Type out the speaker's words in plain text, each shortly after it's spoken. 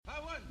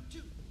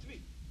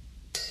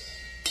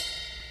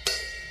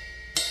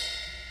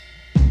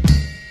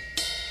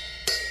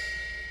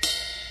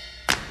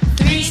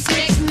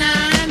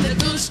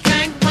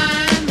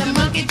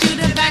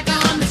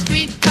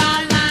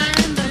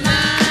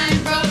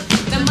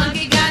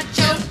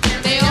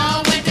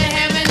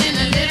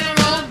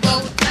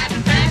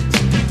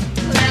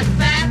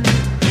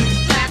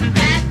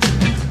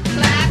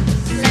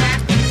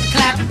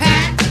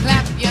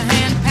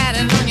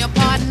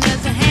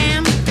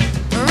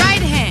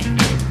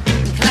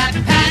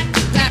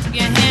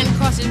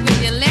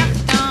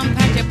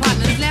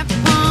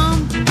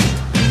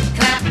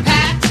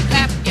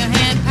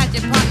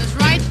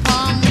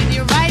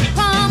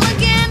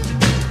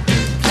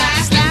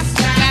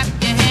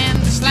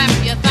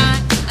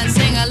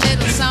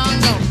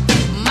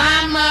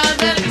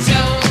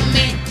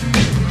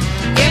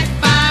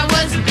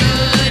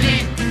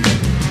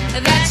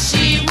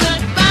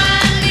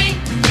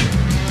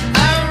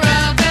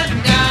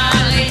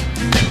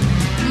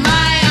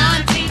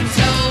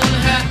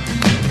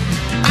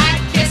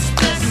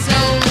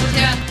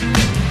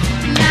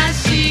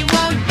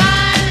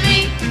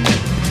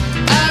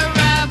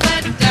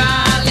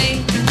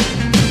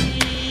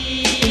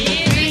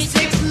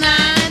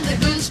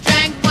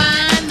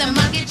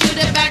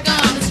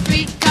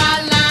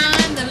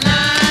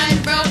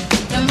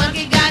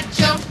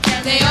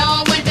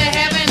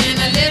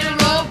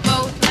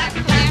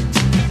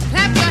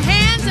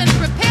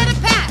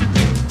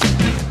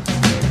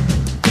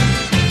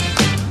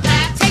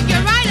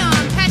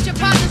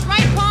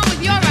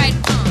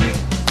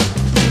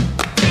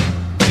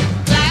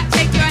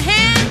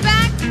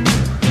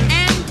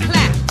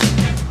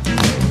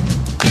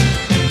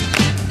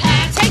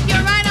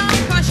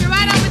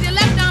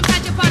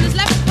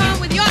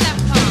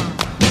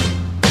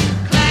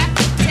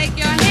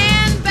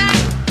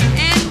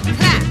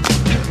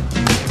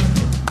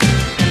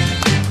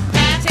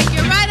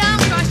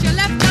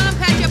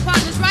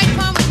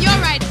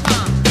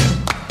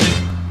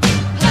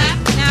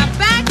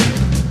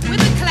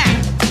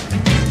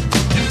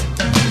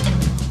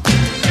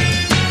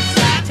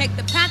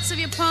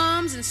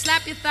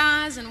your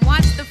thighs and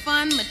watch the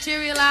fun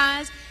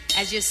materialize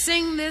as you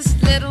sing this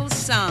little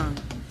song.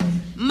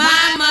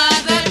 My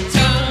mother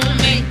told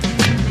me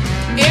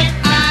if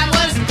I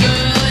was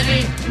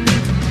goody,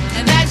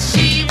 and that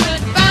she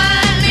would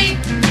find me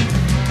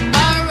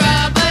a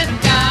rubber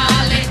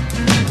dolly.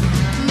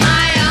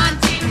 My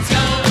auntie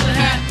told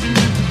her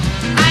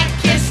I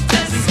kissed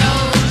a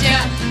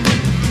soldier.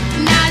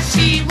 Now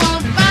she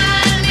won't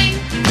find me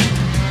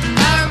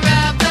a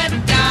rubber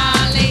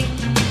dolly.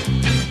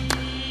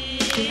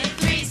 The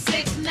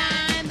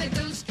 369, the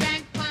goose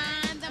drank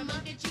wine, the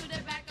monkey chewed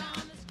it back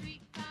on the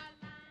streetcar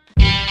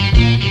line.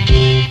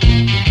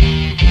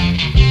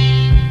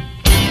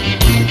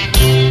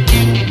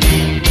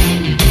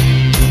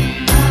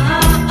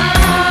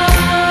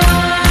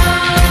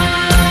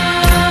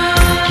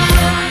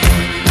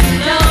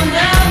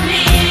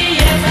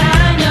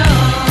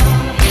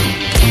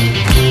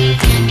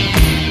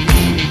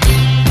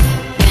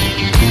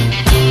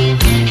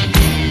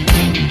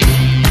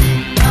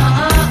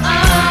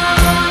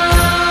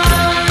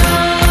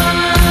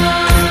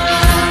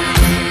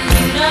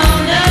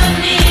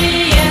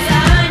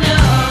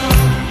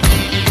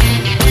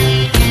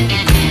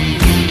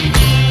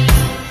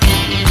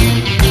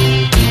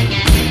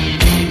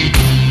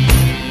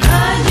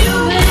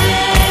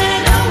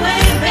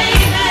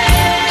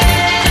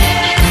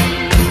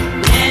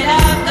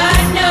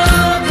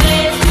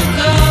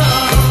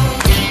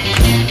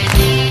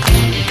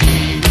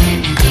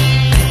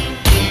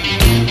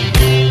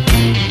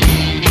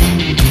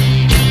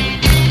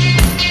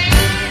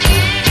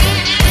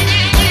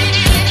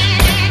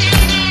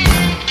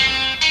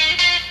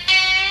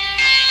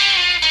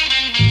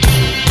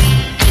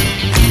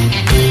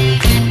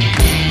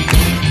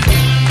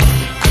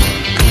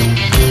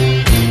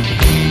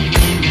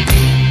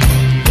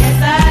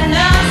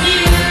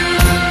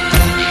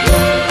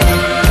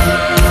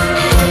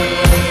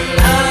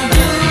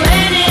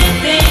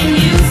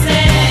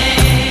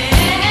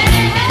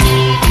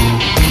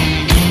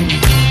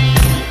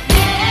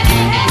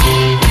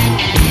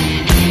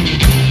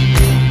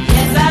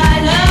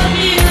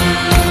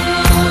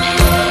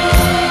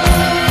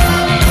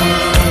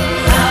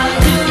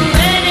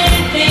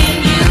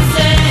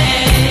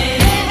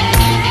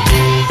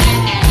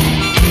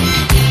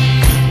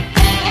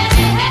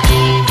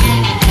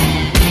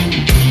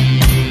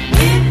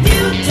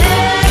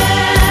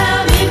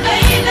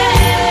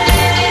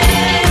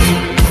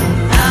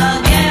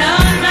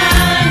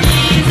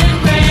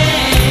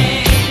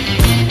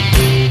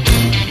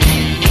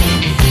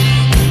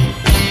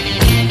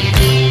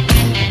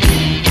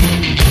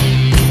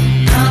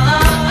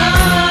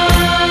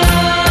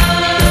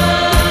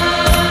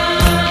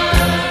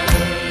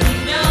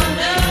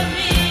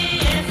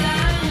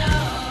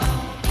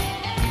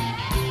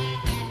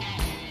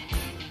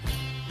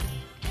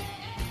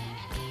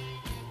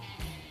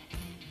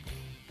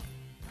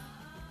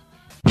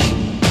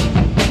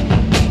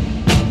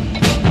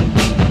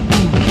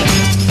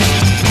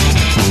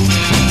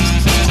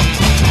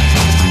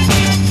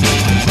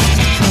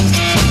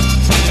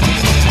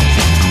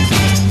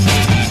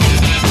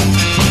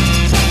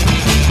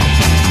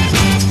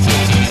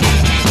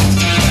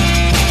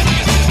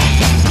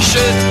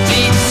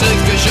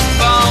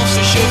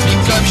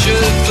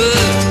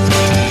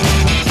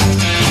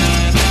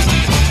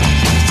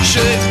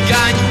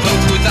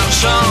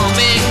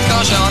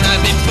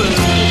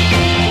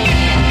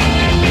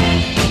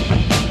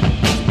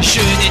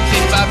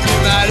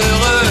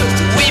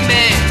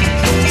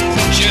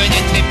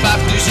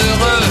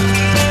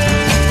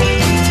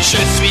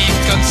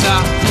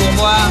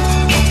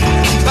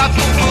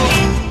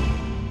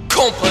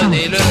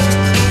 comprenez-le.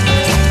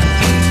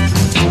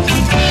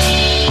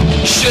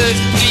 Je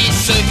dis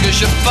ce que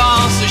je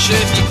pense, je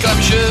vis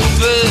comme je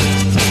veux.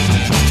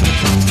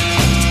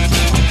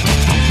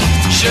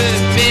 Je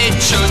mets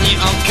Johnny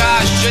en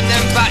cage, je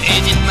n'aime pas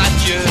Edith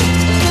Mathieu.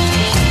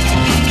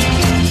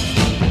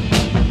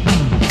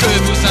 Que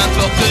vous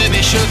importe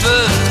mes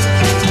cheveux,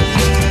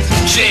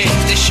 j'ai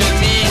des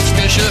chemises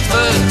que je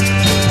veux.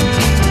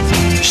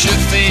 Je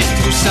fais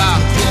tout ça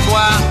pour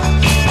moi,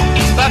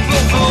 pas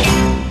pour vous,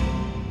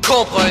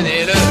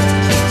 comprenez-le.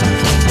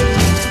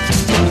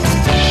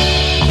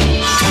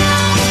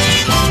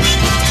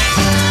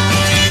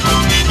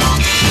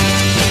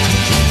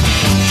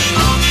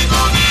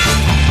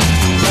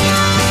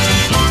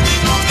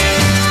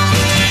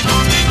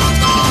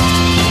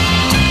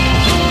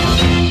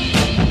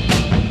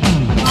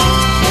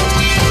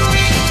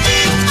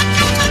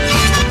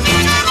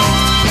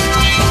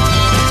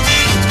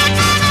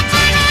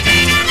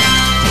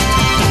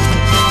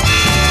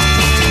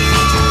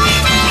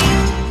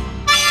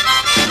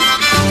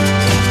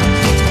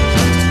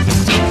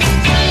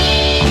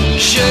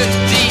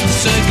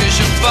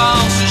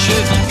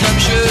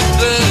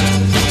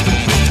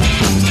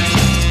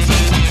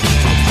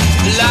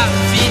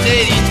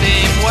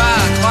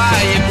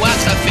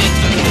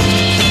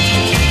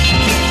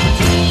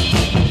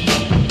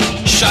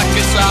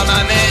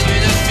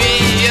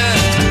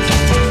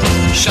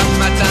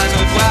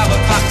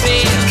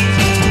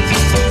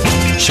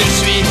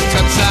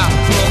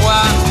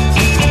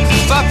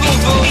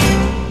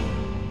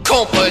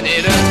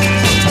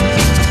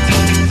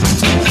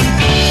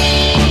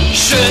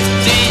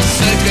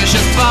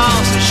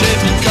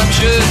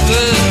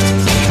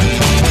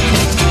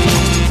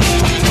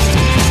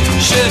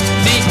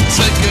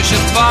 je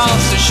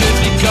pense, je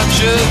vis comme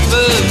je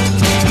veux.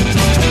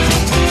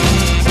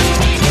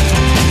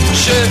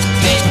 Je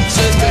dis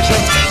ce que je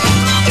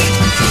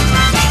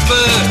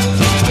veux.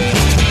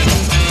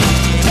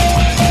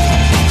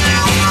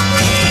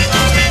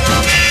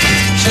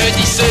 Je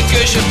dis ce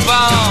que je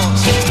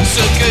pense,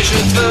 ce que je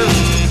veux.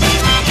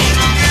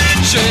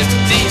 Je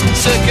dis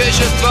ce que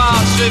je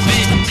pense, je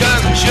vis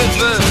comme je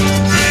veux.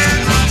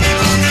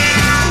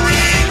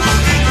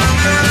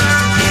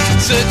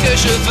 Ce que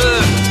je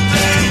veux,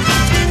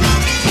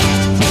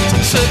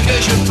 ce que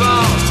je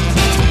pense.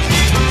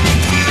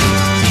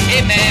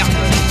 Et merde.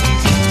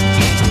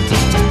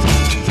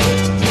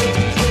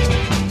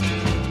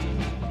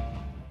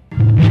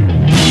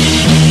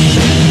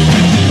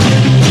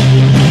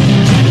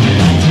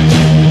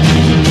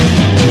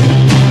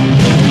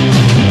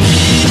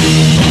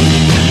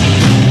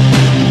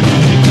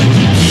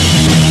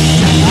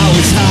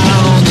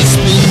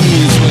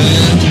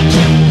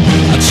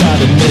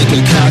 To make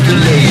a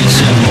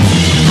calculation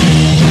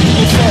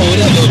or forward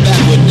ever,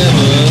 backward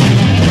never.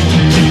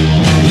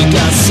 It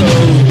got so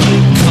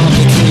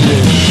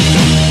complicated.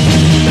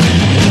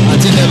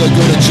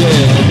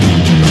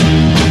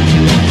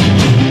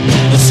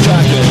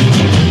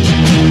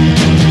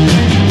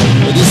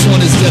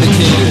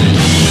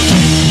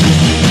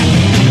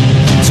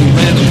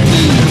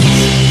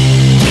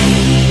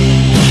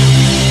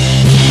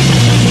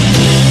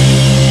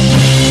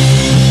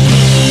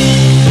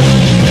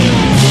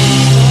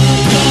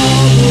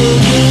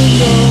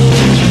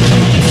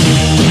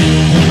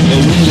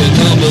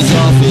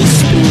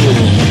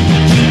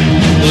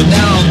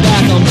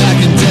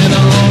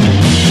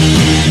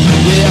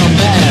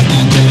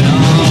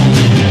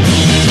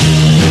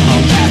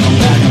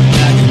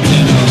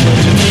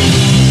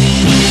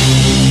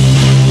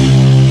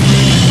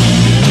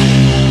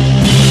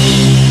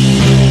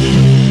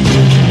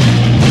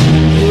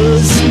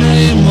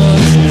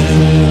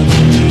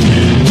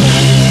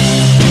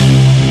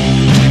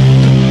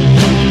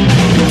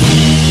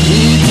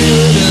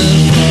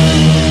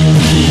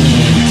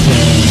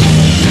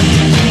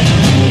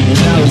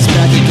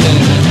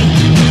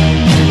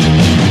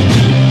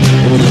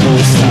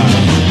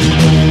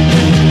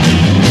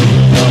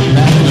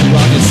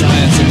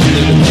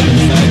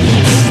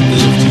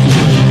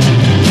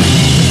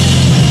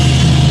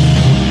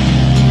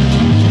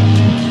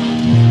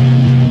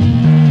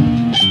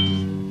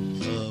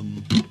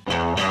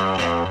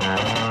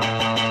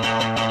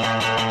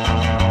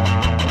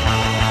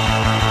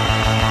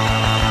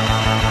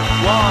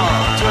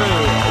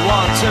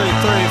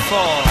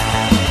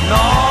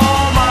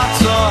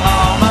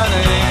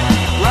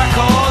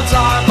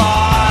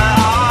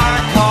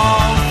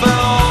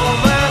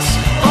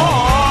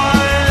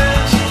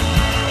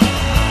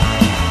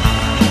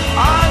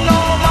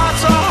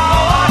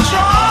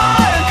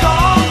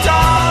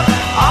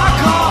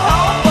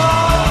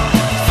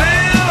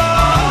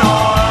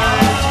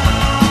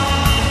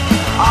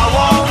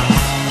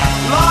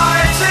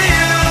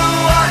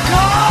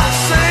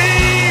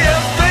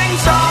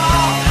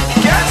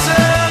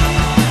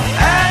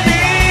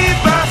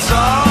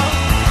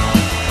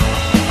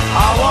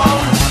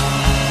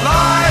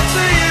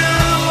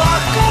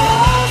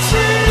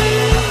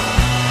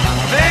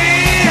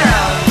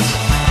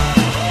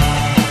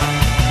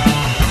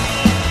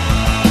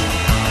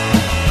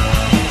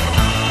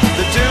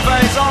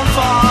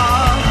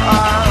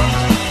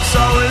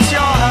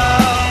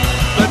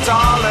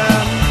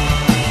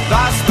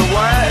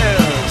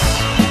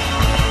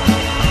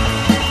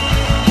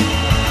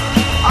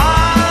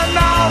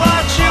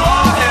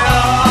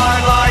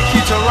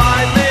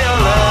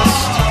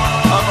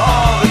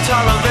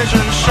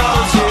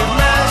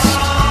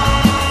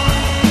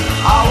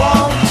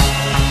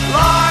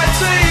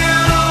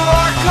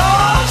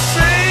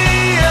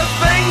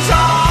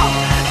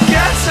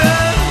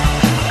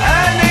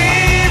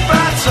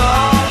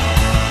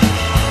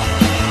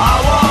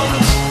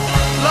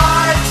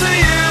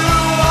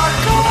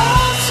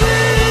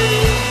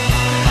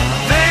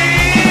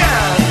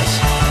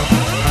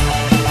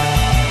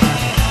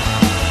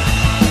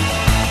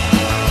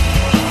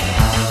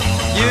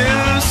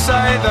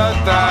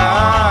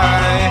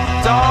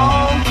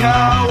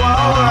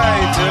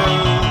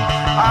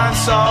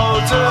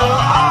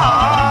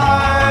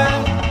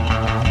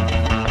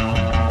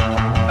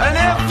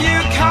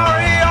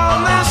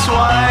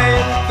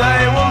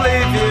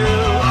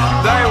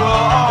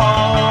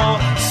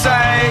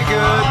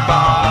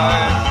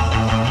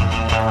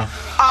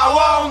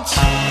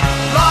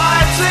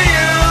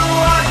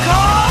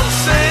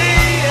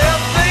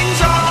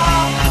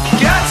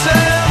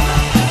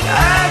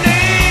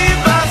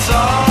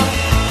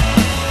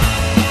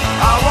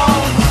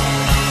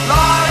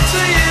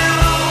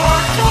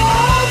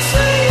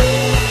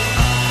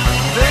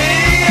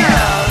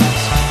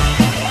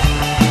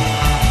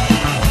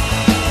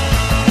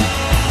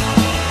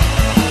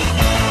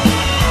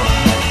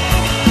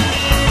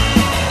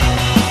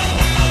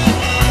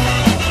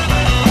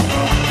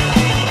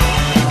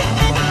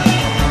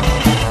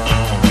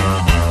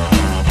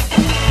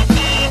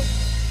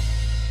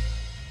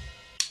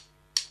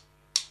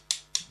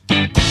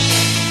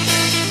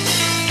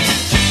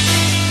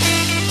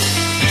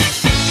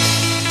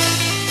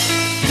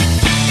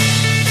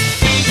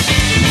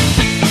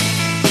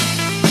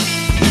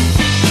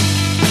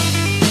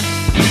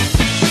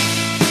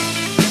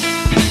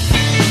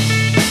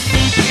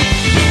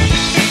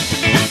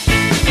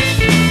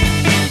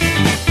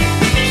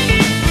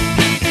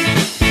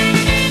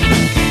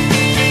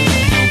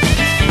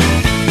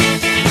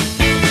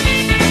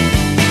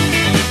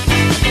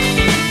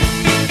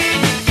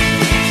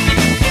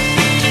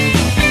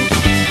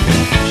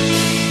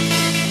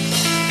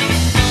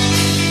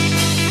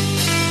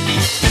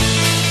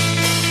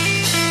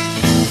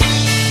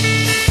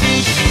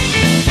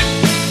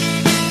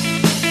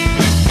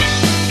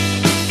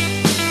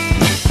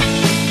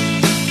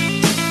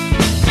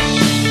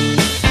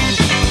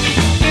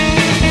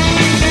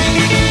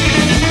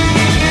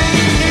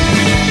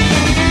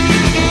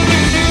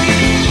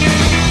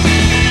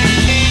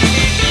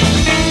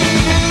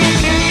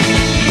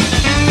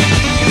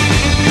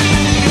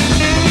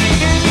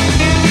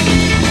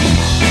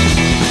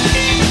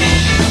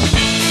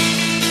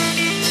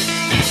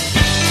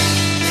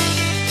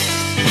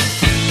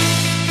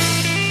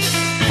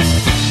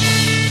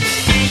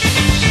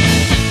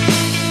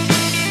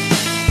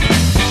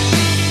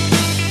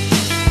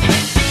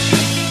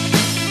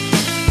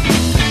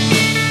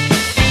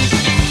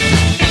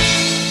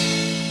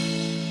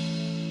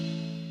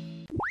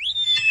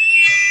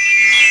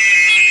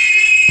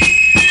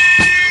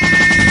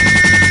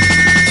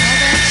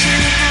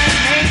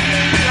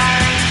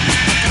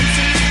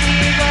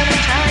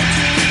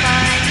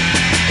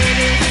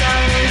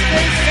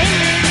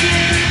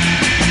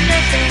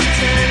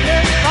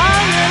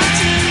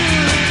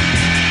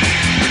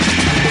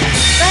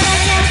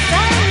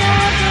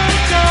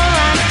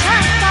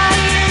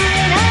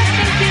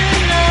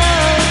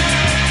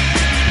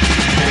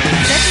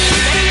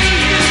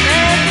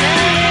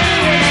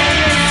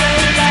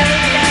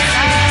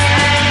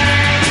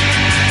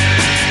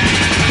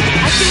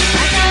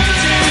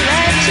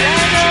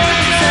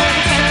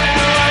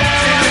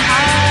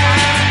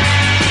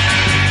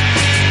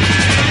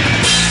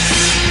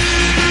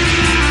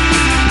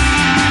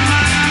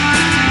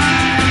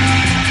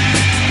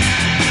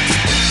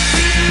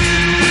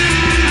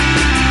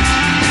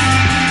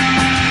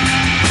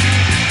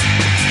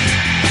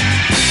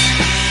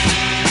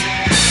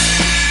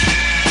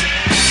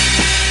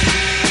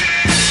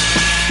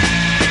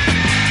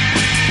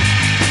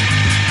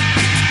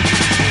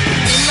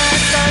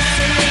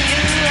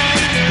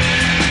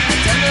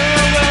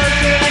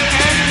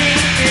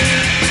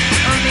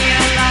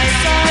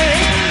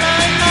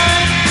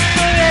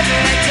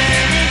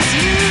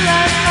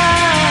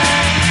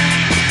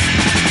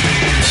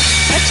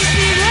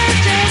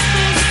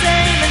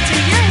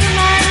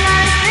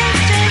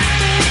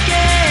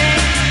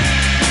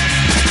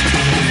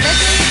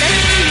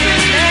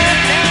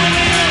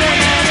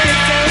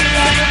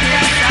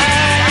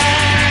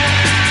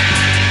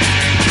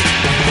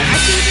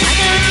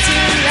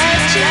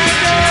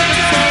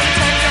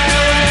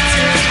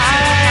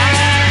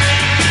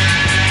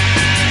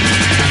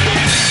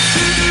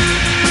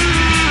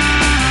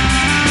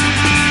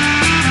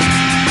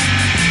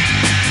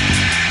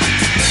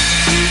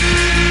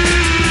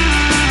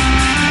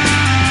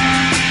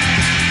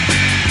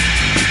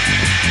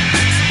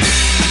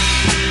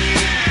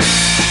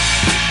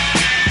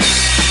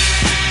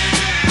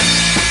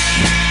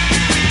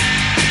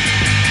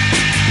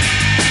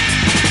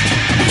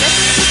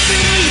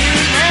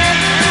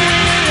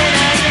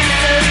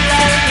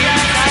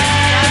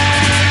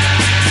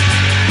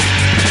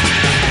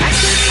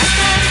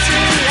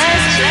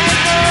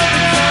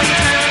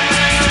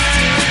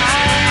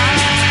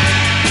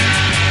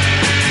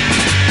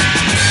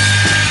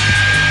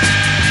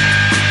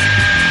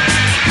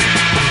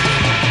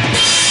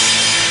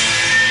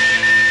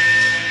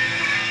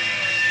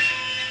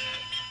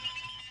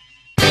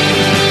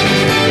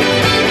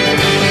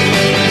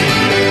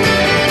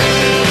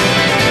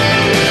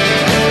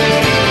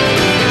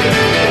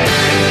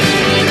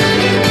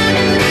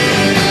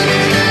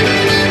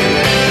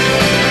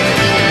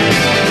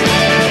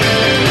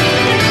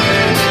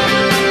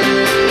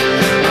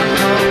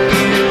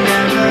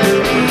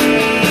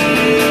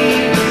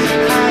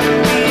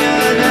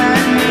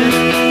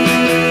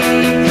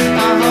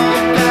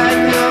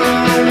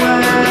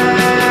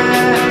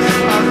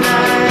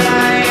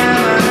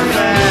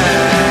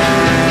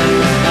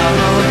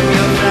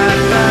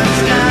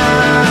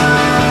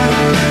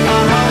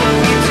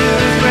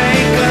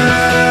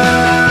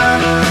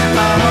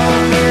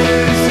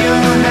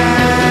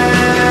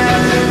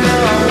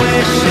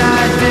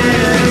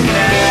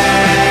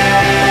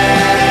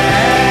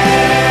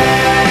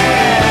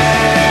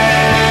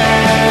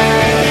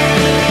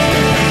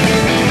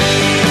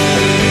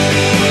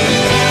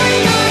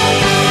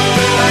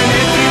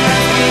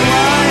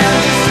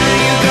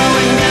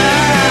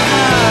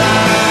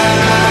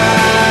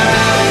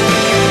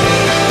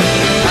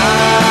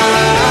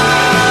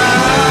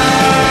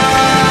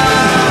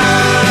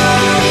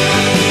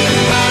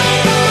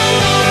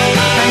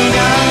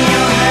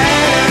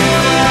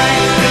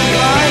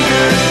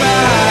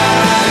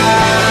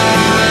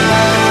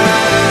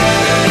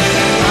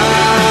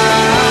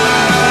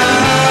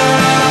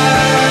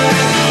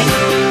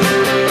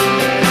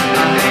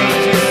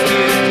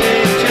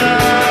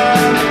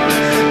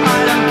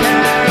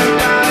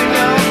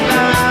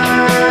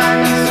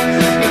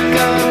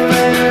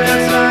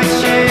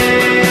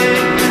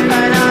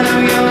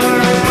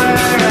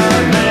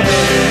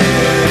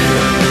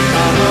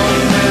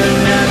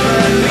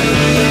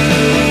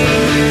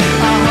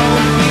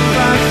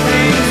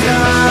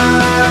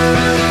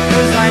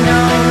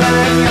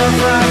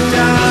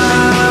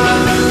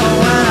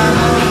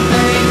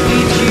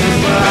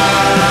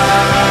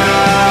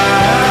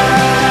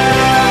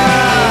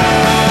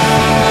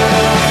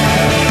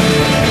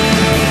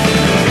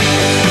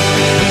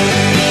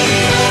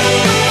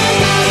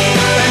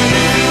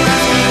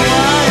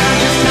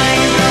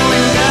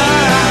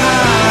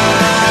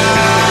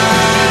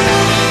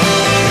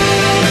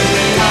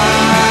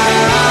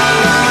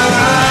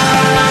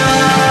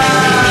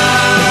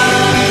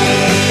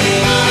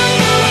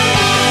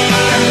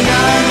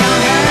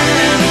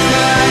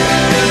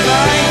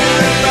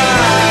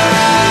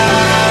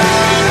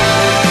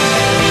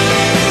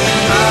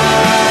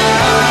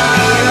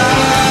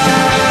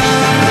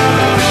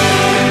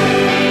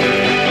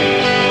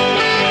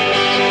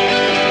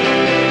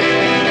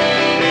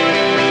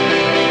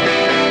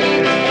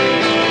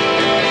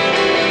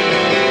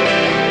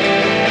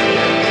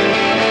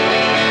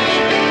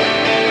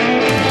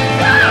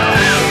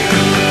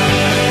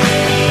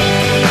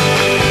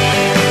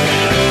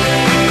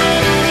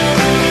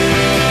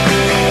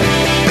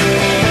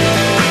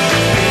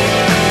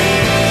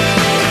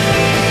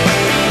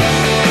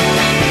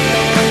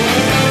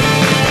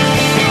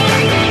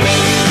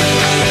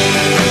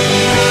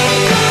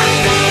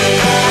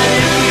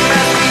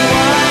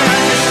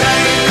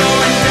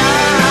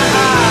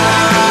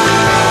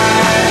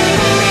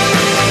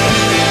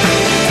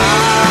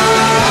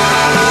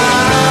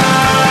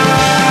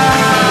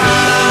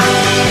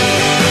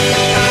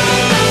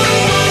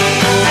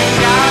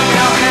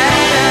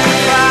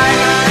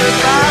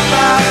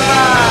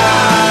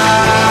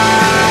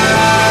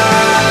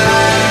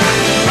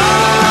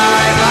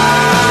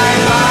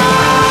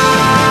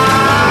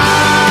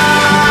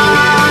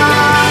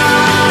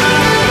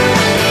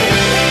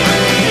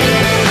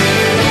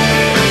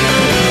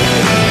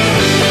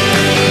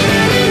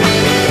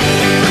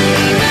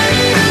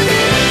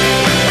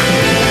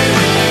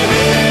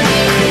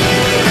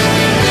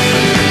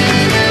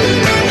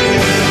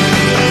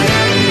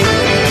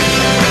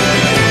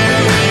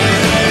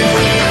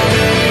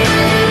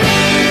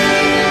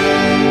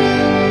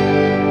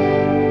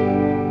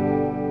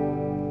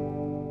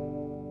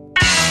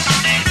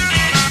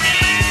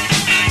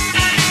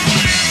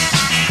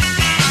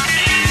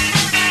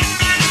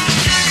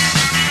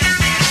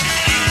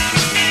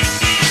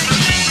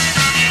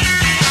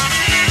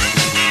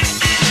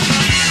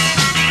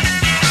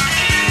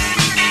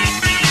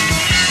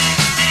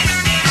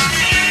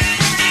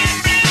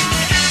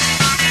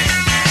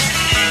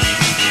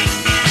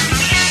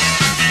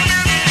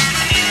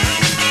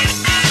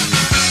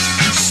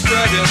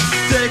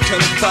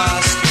 broken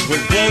fast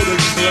with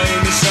bloated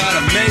flames that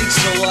are made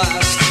to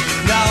last.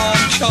 Now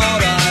I'm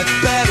caught, I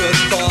better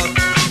thought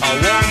I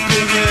won't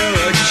be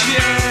here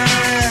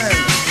again.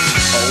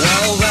 Oh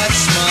well,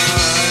 that's my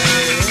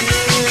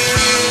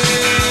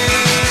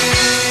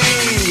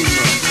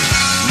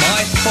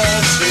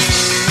faulty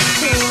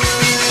claim.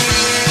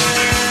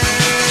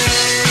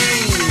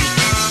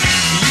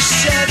 You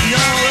said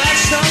no,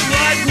 that's not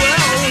right.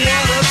 Well,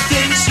 what a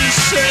thing to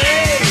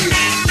say.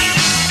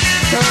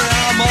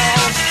 I'm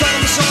all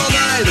thumbs all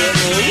night and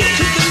look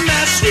at the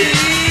mess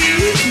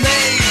we've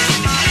made.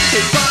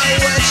 If I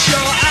whet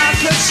your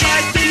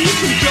appetite, then you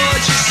can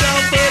gorge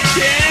yourself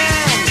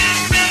again.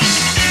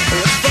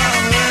 If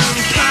I'm in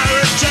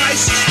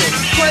paradise, it's the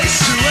place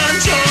to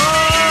end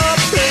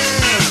up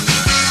in.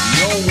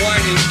 Your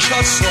whining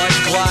cuts like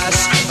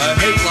glass, a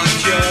hate like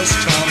yours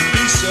can't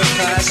be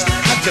surpassed.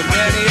 After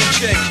many a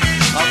kick,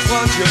 I've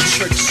learned your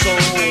trick, so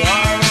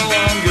I'm no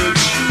longer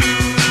true.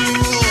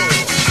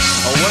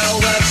 Oh well,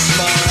 that's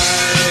my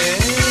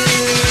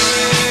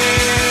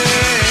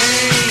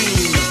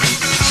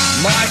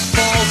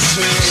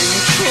faulting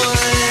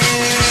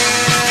claim.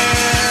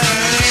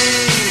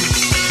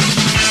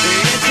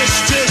 It is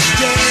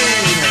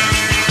disdain.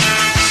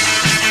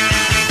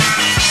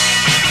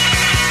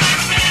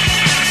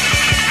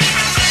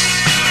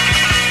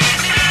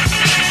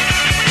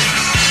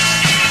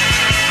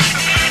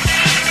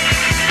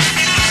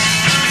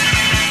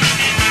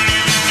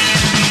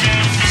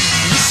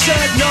 You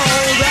said no,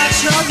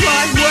 that's not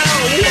right.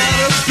 Well, what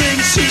a thing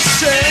to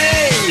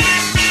say.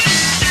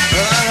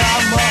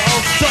 I'm all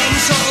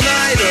thumbs all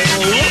night and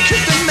look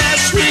at the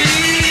mess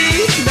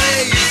we've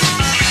made.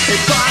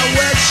 If I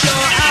whet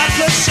your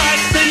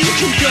appetite, then you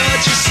can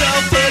gorge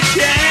yourself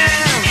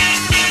again.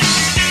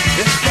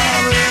 If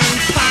I'm in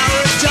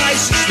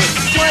paradise, it's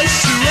the place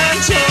to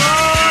end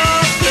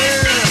up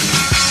in.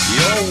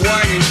 Your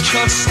whining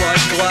cuts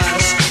like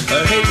glass,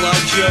 a hate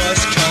like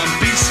yours can't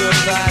be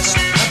surpassed.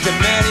 After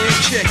many a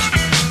kick,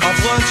 I've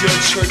learned your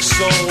trick,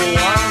 so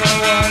I'm no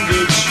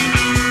longer true.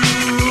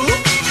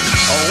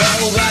 Oh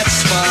well, that's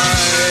my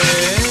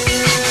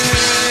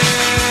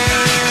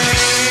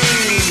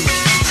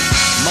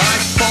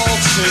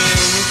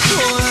faulting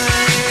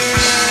claim.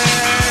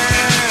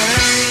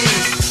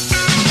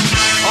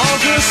 All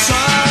this I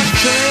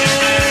think.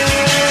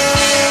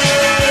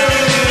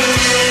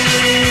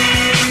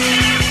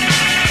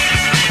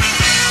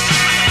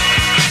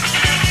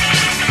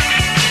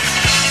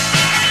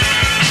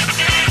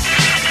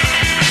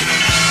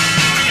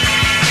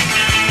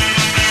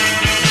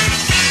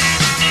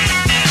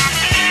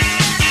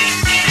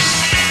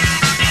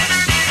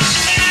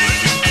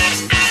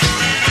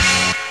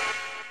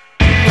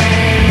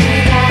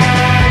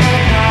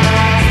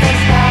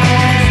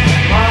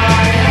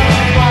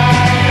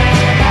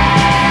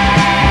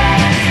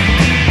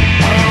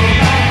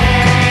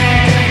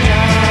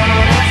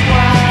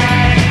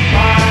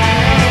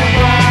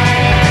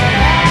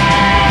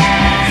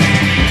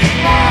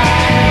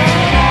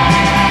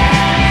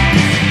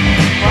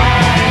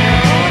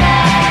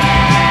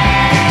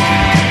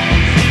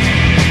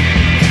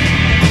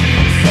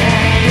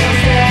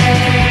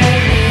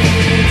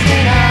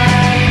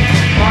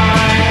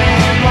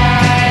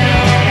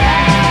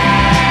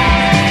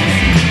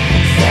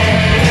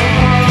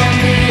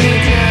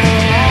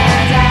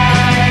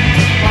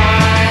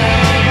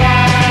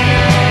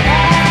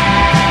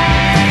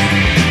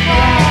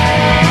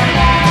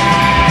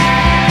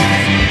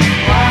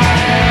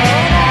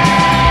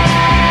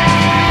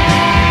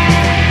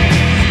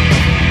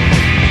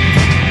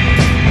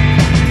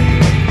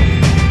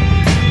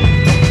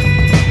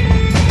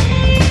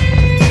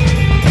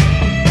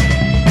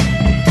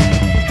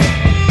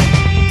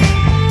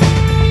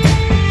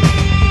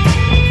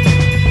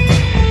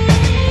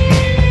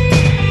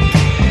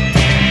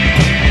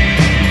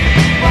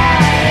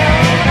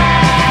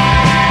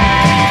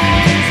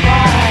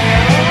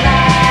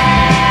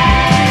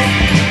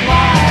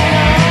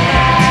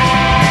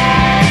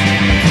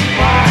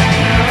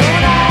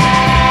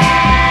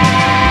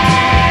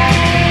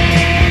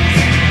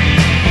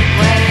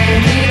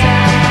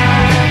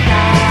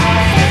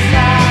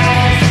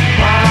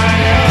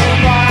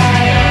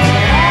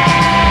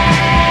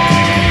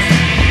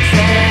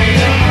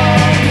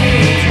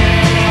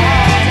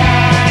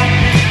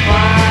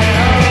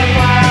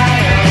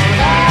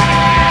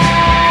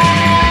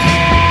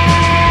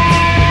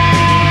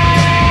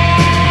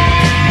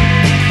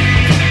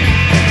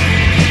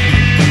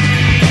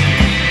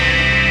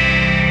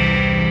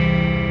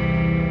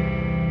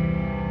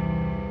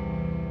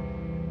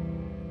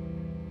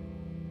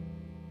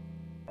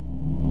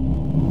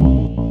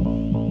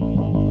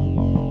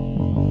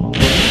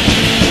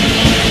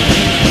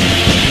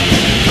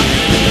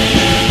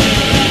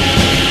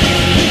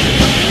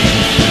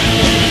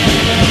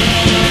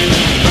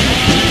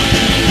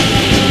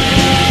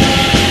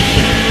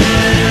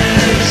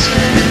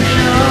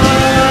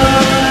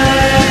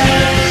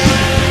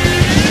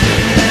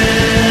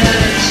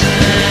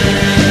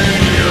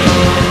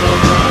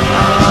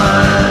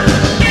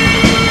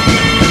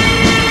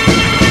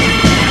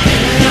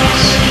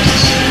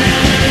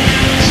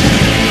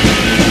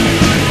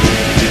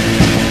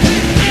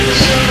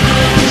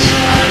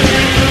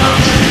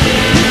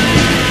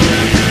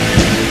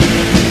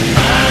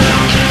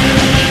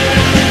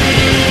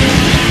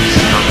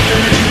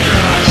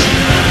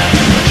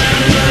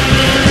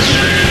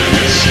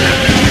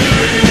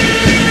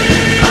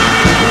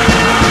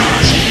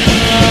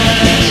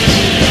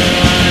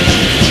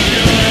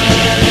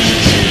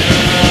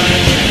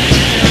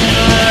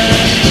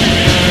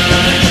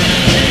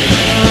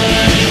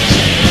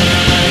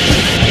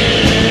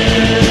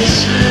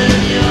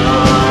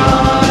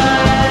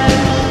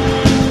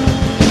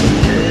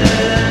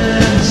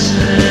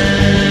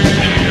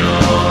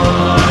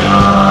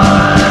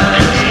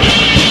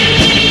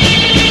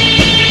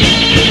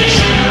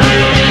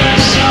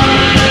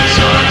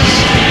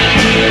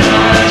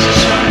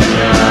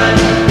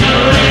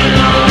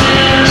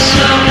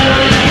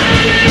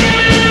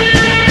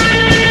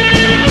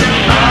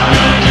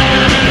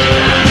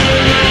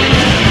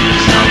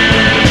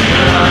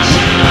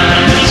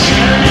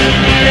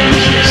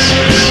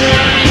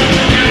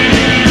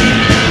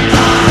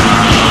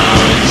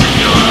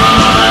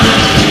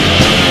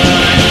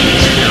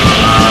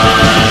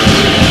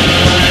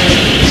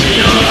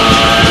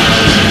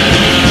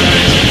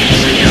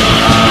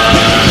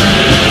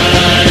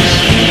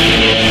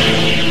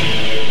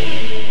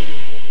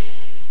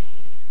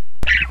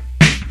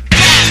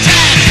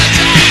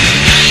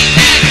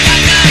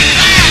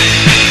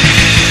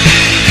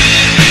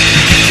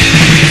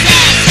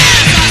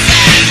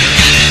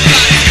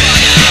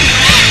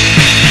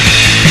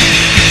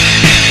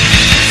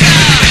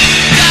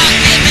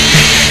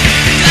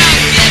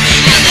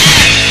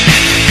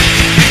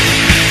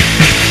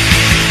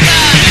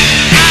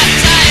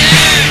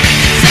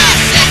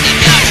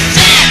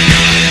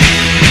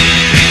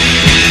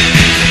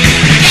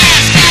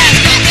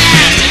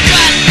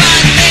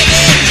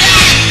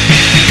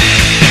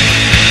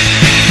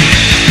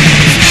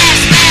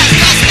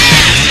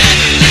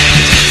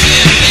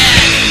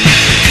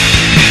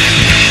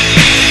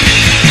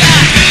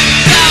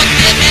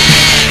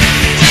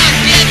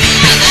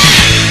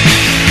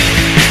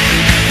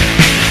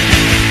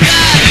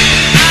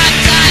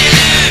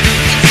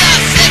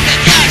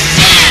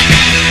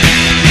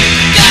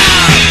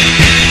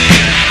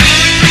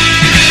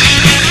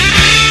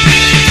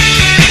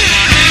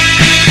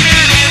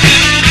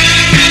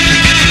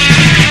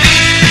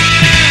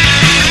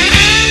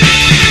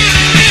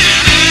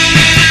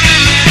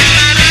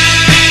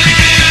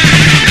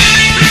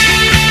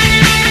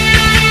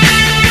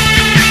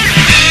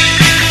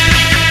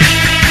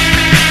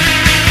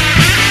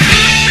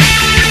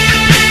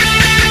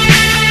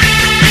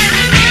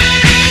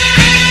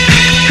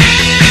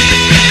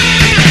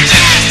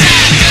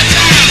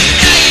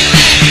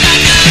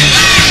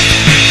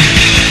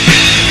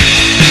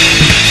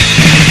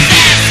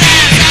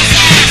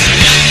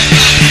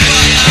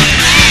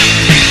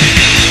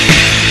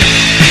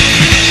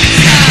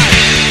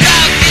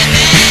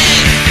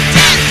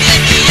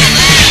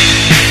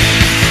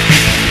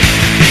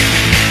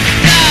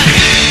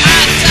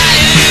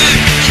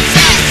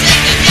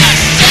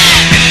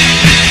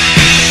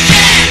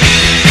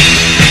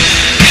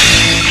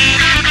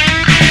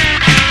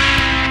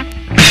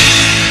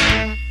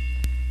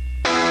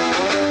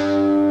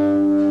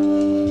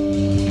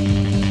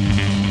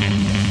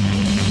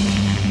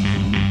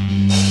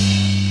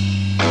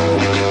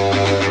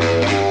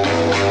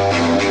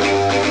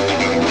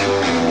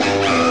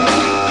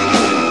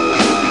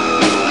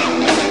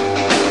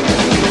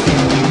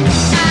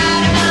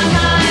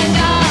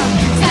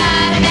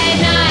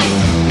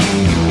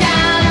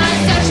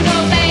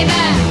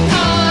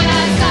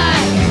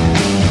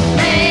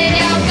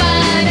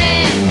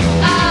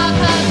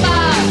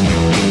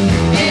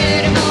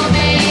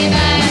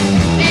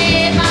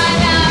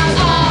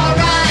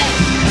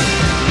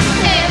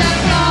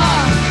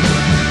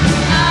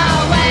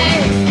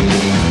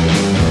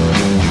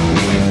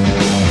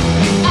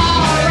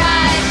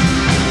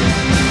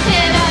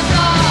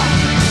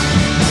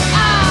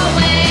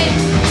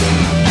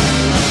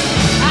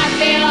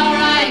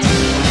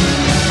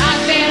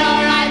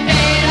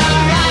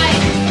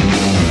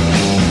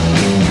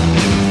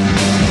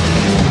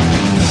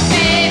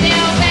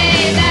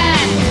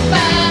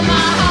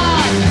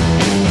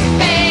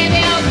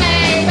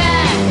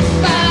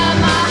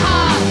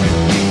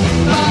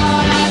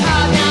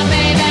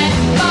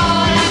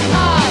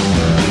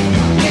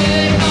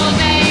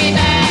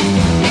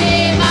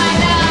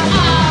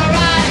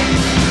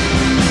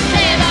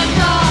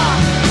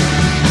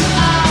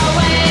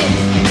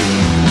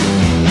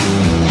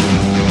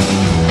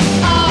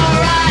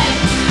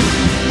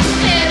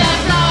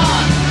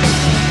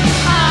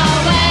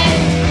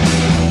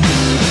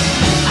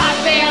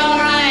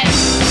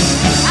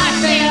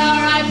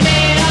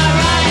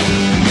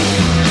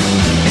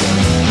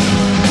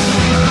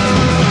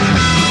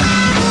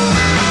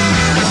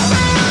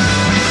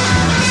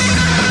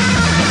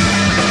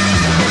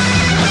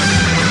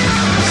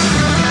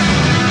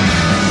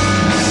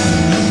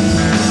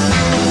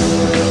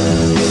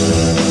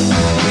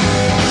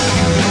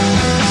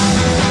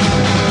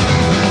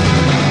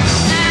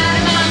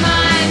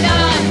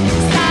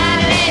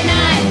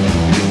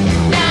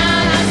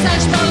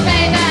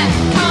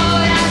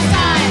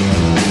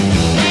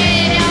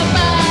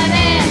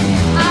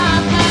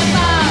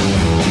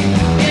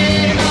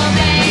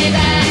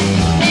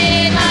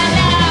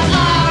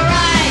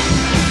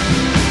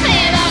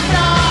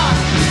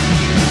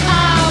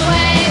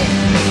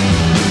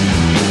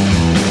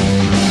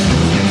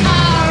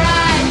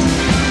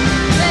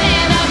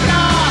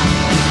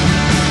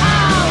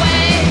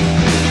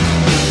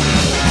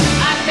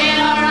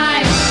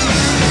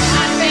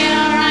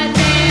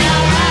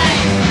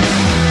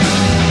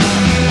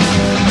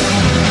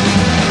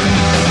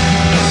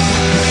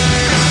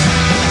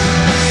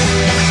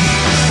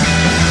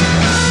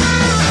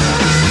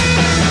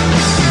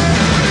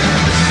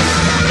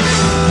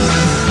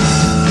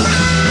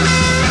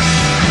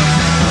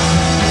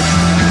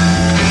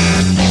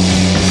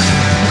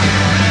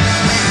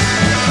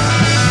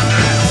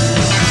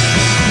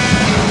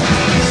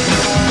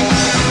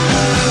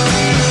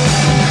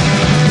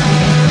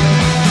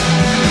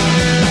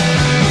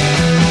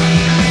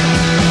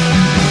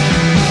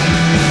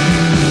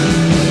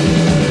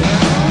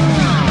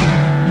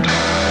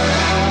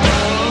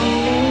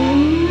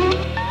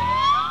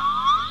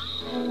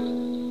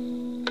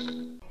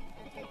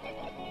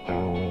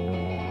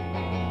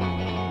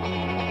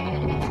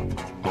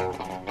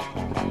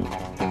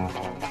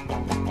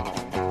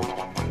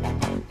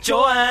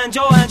 Joanne,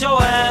 Joanne,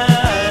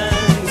 Joanne,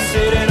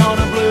 sitting on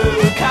a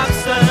blue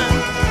capstan,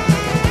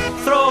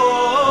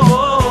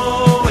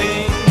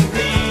 throwing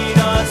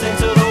peanuts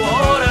into the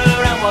water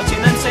and watching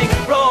them sing.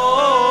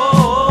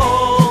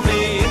 Roll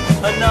me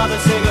another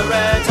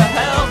cigarette to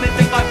help me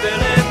think like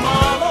Philip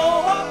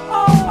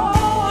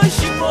Marlowe.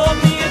 She poured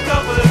me a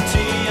cup of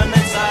tea and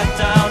then sat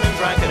down and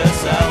drank it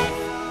herself.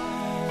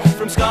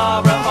 From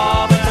Scarborough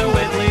Harbour to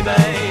Whitley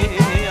Bay,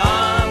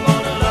 I'm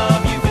gonna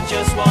love you for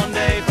just one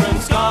day. From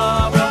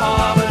Scarborough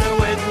Harbour to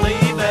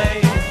Whitley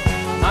Bay,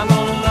 I'm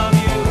gonna love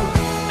you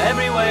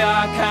every way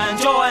I can.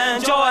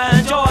 Joanne,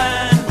 Joanne,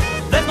 Joanne,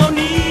 there's no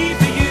need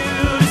for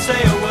you to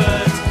say a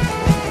word.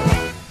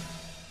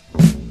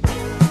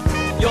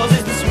 Yours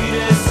is the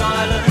sweetest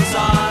silence I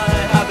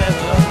have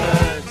ever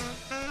heard.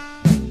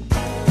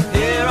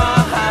 Here I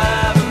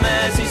have a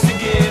message to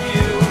give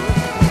you.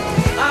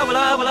 I will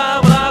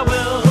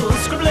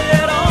scribble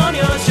it on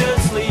your shirt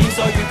sleeve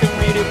so you can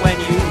read it when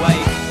you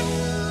wake.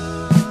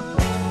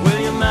 Will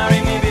you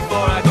marry me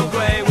before I go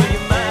grey? Will you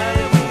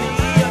marry me?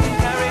 I can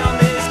carry on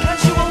this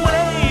casual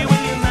way.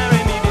 Will you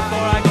marry me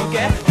before I go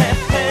gay?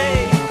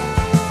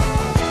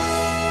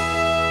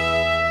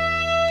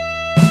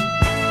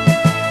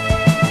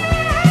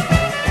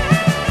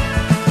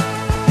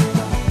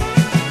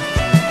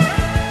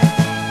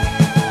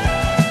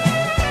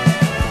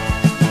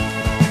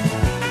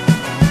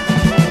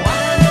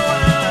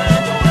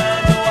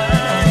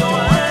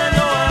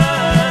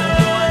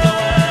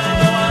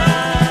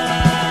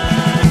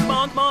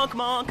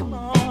 Come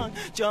on,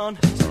 John.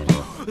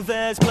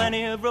 There's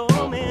plenty of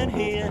room in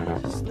here.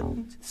 Just let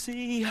me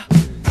see.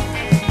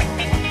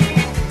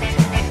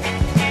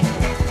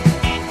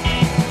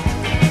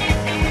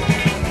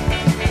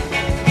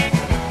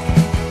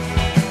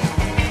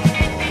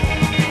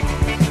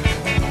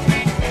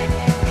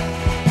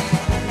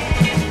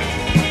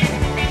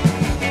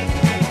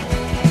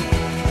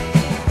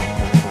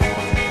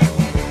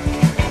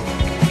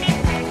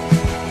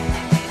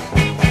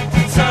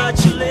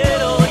 Such a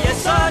little, yes,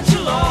 such a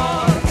lot.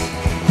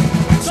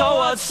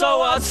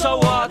 So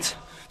what?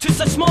 To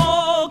such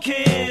small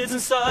kids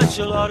and such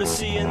a lot of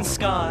sea and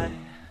sky.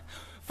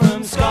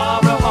 From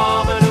Scarborough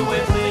Harbour to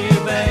Whitley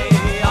Bay,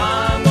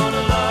 I'm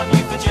gonna love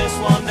you for just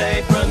one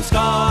day. From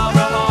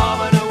Scarborough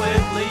Harbour to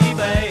Whitley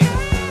Bay,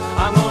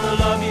 I'm gonna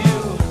love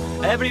you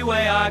every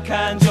way I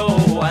can,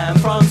 Joanne.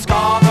 From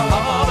Scarborough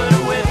Harbour to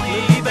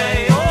Whitley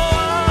Bay,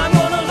 oh, I'm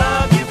gonna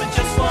love you for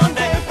just one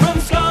day. From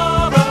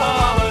Scarborough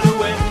Harbour to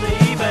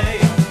Whitley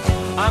Bay,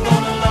 I'm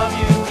gonna love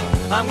you,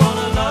 I'm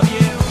gonna love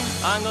you,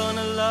 I'm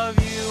gonna love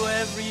you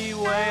every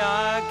way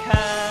I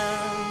can,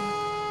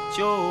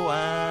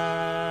 Joanne.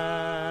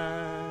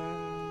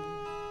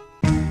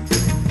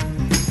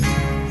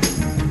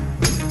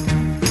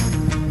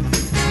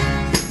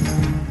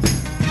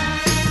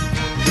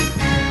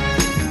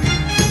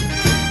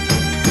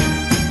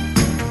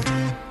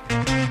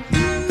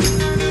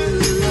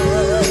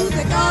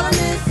 They call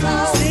me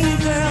soul. Sing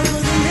girl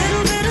with a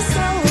little bit of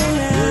soul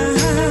now.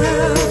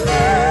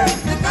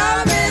 They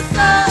call me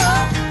soul.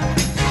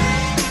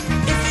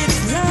 If it's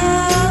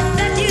love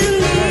that you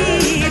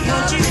need,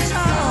 won't you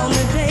call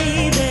me,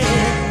 baby?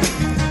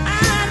 I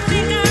feel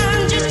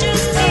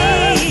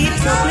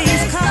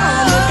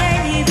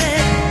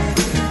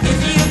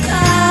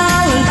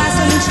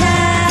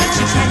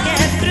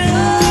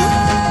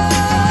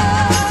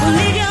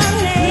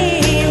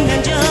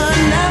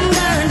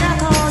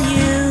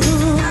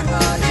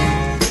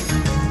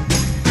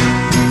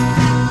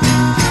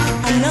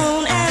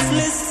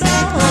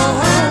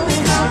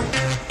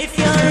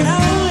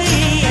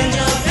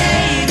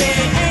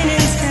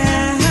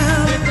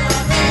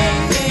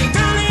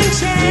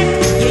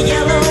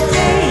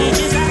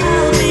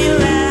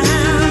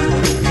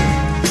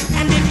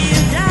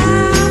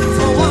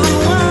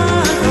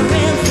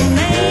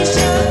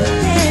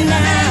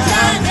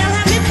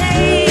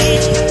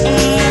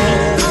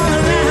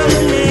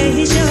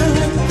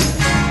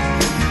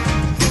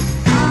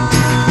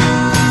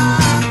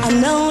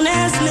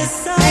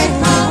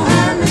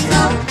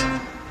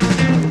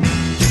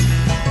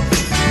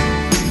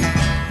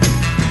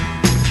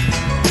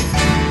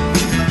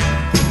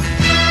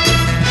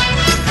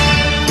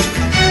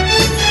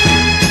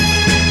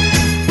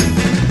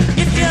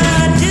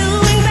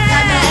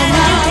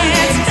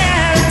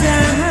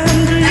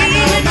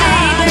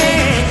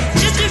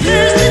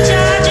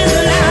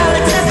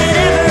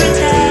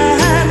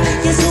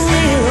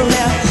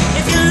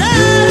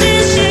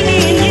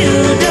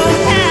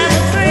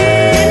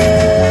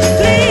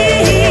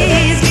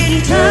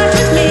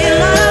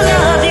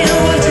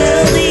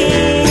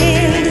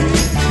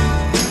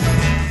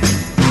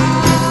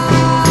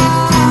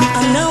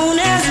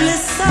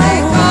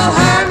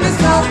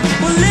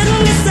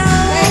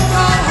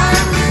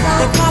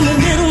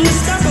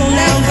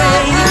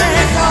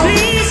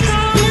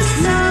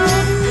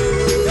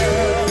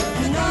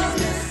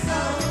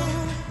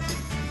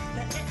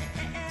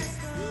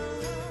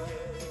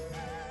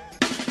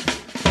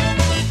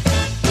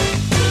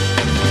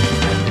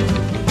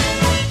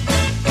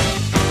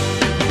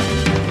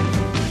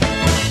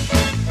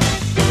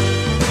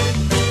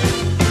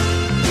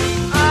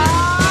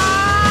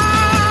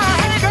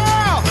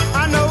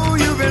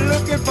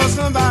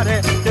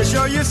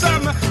you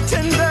some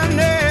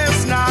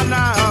tenderness now,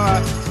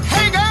 now.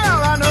 Hey girl,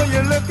 I know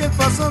you're looking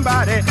for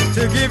somebody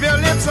to give your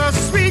lips a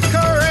sweet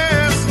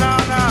caress now,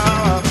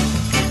 now.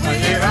 Well,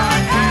 here I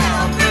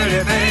am,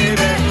 pretty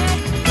baby.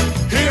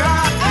 Here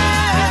I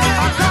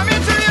am. I'm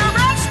coming to your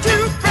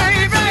rescue,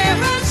 baby.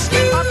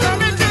 I'm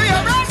coming to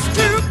your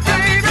rescue,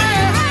 baby.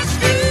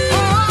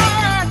 All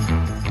right.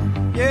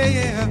 Yeah,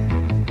 yeah.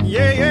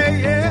 Yeah, yeah,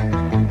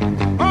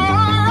 yeah. All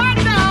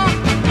right now.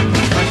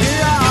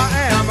 Here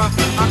I am.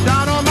 I'm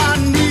down on my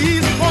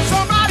knees. Oh,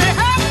 somebody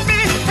help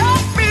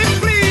me,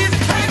 please.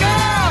 Hey,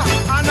 girl,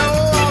 I know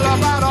all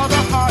about all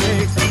the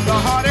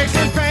heartaches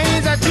and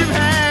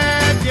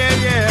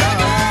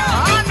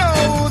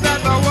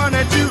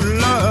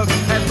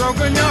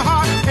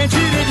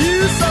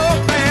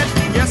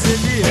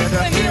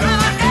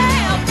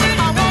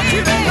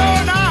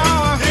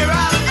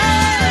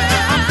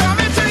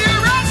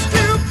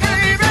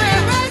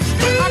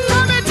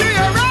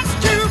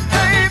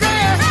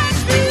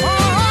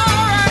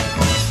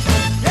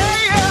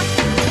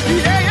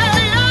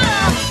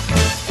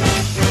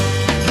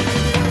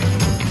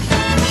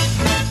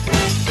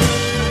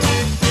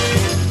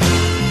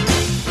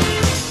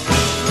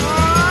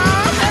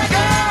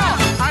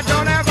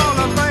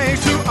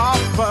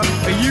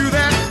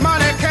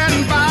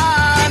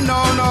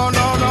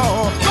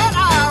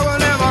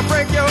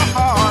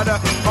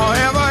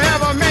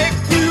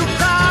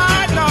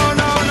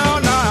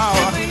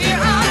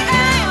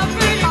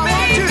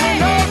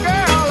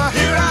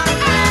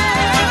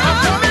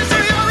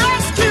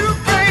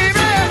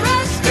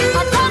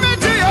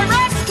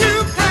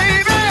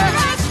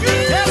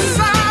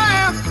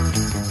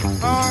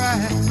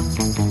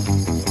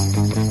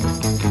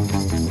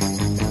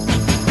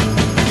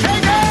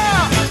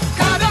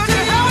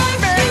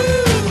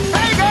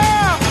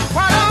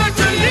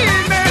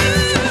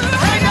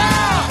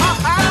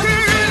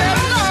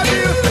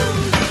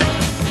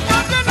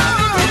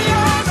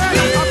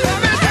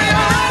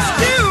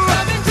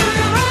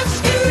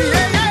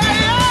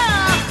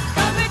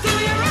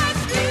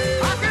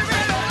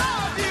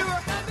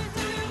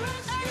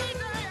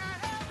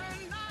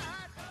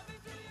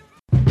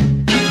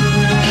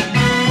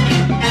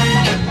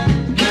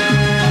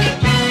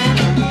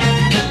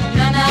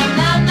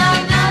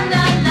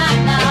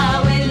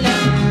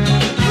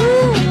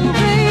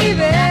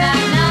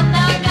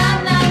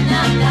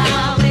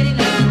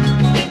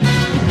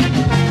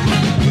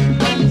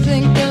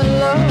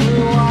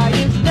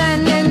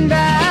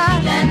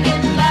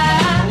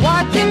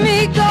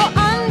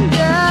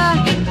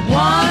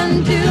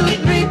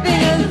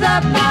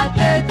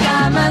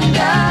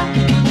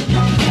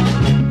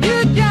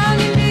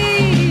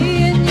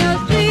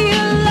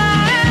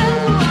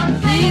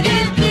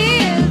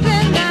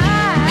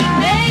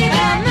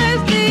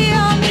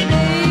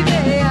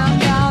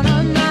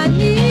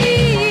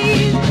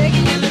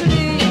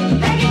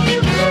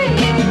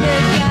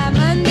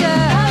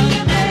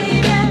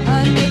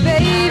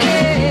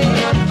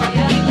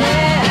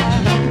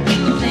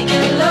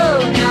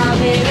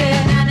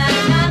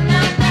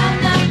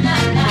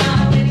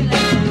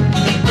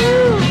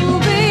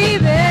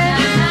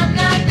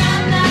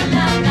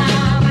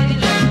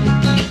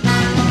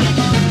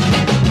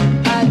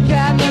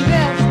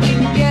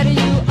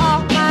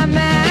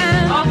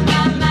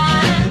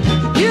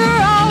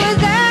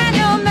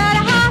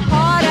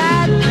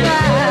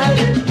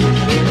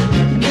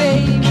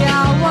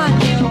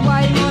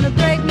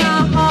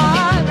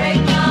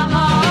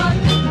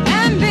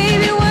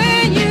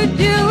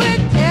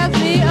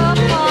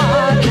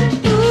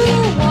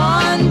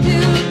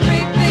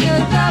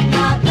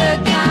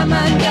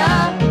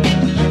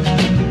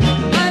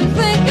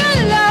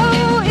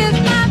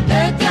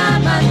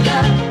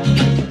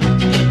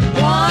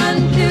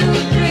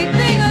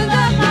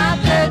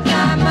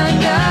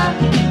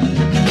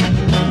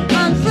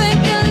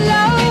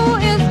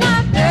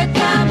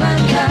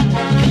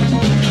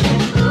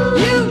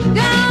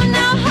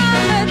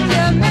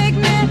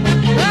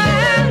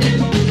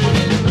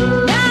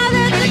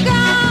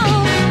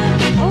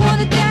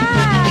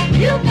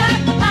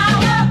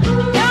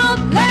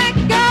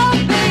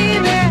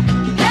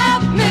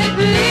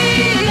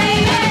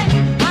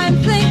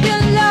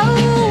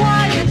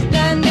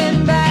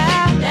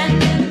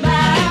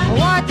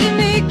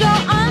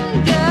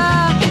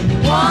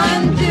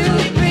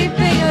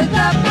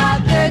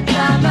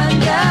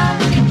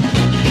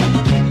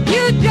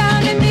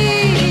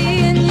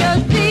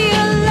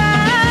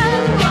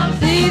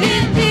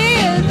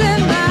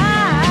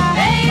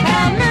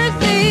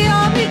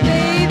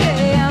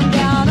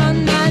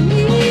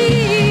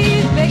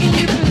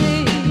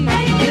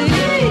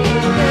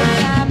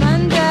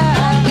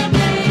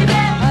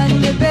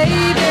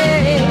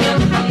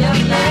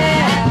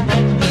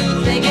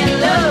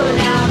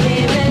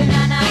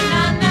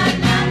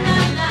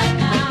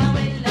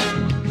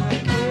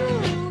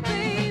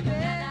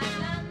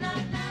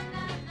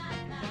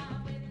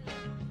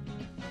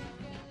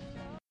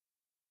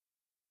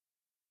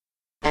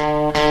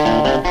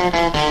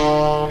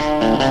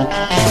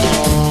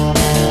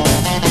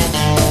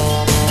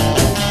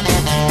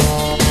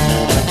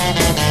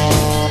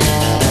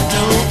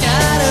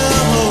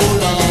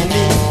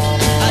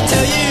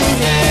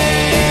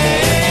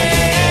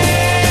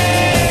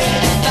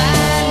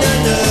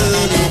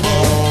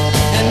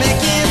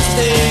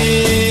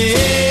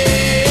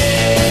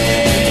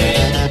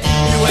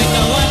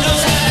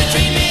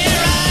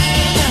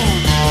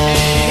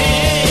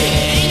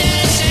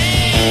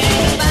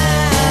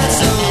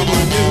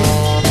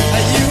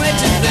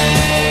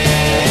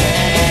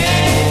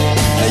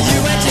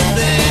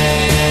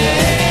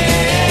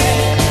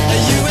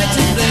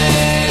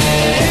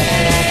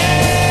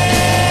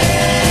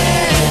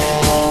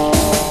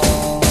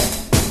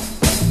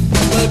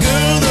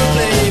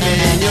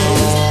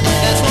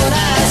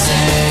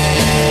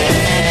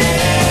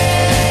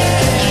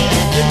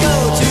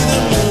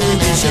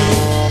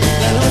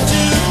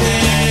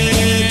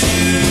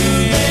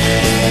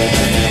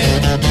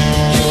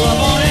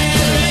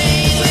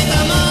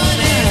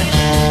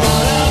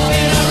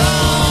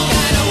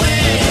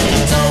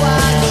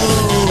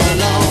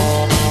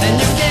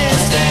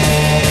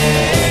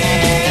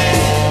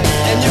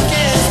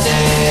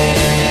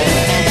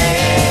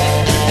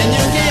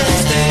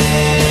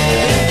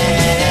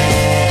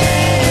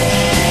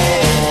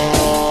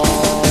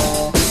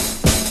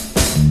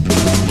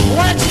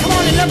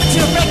jump to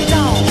a reggaeton.